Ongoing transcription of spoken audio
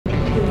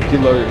You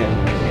lower your hand.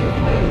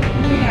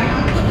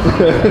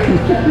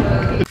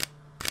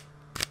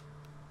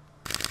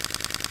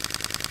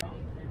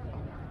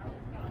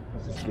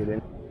 Let's just get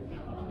in.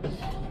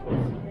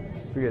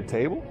 We get a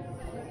table?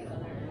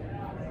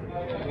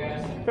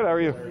 Good, how are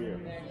you?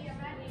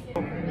 Do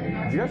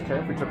you guys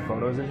care if we took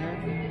photos in here?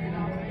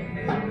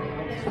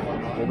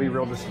 We'll be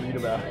real discreet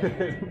about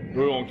it.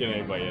 We won't get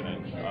anybody in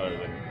it other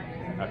than...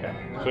 Okay,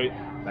 sweet.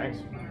 Thanks.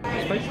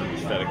 This place is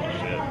aesthetic as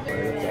shit.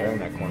 Right there in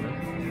that corner.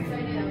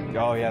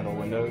 Oh yeah, the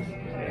windows.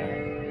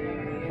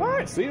 All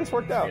right, see, this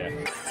worked out. Yeah.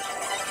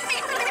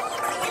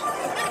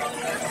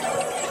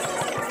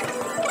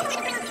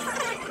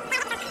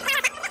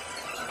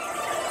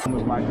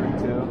 Was my drink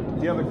too.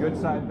 Do you have a good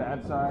side,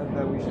 bad side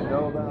that we should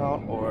know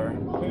about, or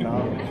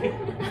no?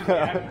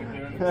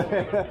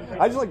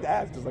 I just like to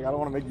ask, because like I don't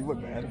want to make you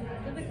look bad.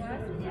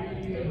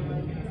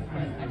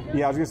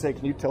 Yeah, I was gonna say,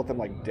 can you tilt them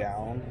like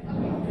down?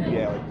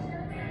 Yeah, like.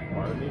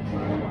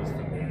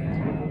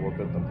 Look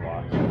at the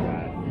block right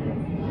there.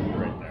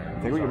 I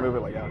think we can move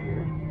it like out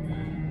here.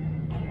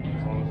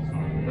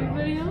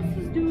 Everybody else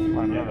is doing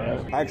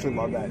I actually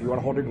love that. You want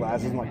to hold your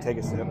glasses and like take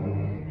a sip?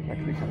 That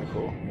could be kind of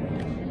cool.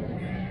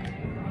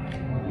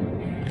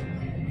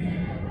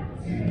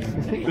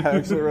 I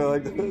actually really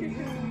like this.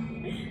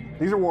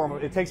 These are warm.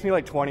 It takes me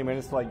like 20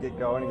 minutes to like get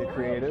going and get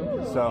creative.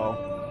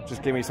 So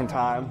just give me some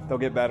time. They'll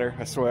get better,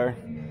 I swear.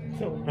 I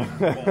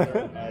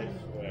swear.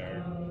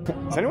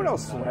 Is anyone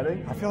else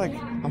sweating? I feel like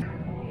I'm...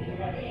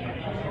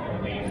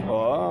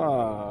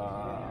 Oh.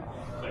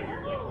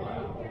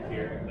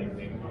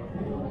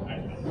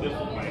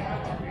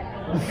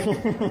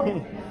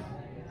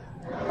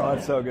 Oh,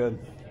 that's so good.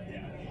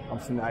 I'm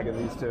snagging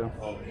these too.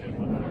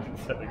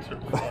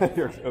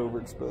 You're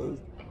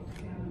overexposed.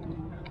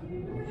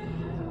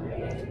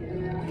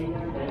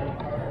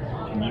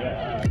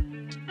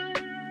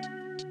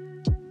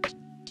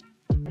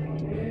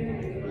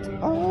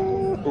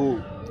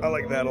 Oh, I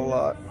like that a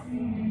lot.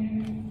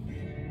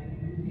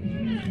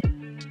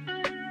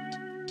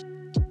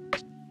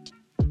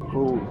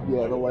 Oh,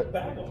 yeah, the light.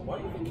 Why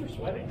do you think you're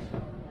sweating?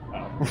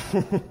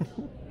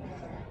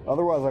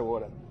 Otherwise, I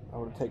wouldn't. I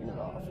would have taken it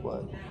off,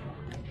 but.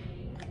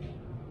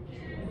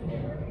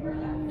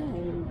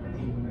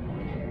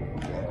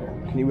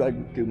 Can you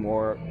like do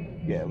more?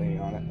 Yeah, leaning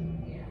on it.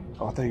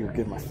 Oh, I thought you were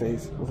getting my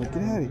face. I was like,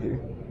 get out of here.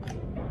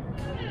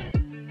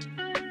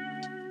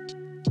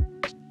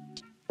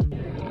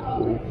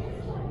 Ooh.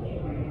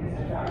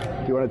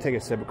 Do you want to take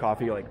a sip of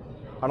coffee? Like,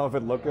 I don't know if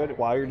it'd look good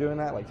while you're doing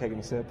that, like taking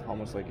a sip,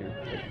 almost like you're.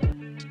 Like...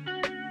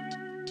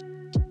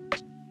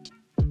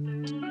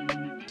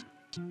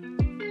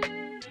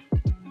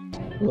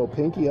 A little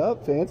pinky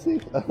up, fancy.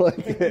 I like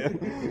it.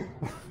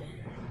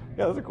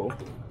 Yeah, those are cool.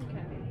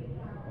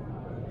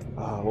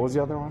 What was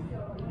the other one?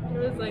 It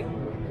was like.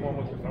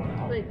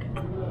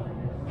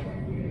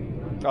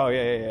 Oh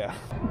yeah.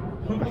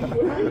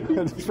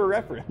 Just for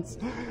reference.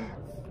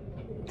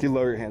 Can you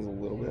lower your hands a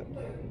little bit?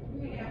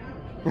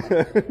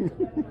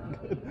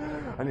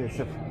 I need a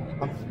sip.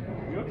 I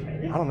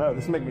don't know.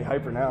 This is making me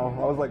hyper now.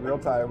 I was like real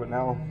tired, but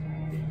now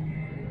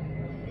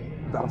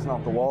bouncing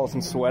off the walls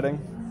and sweating.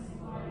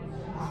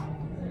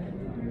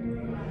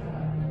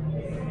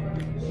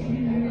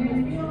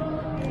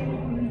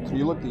 Can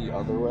you look the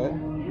other way?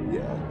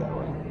 Yeah, that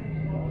way.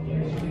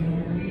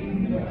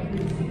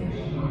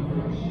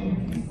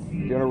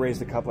 You want to raise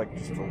the cup like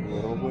just a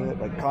little bit,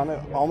 like kind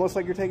of almost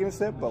like you're taking a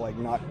sip, but like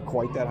not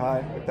quite that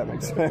high, if that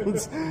makes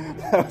sense.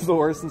 That was the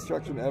worst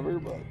instruction ever,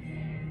 but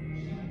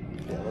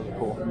yeah, those are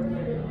cool.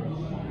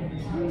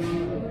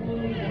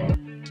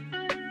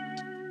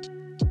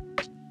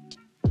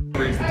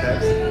 Raise the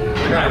text.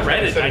 I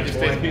read it. I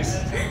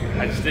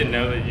just didn't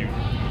know that you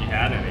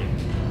had any.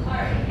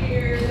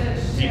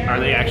 Are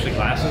they actually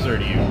glasses, or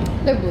do you?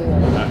 They're blue.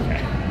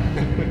 Okay.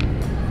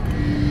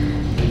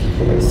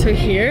 So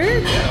here?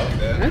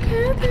 Yeah,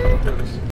 Okay.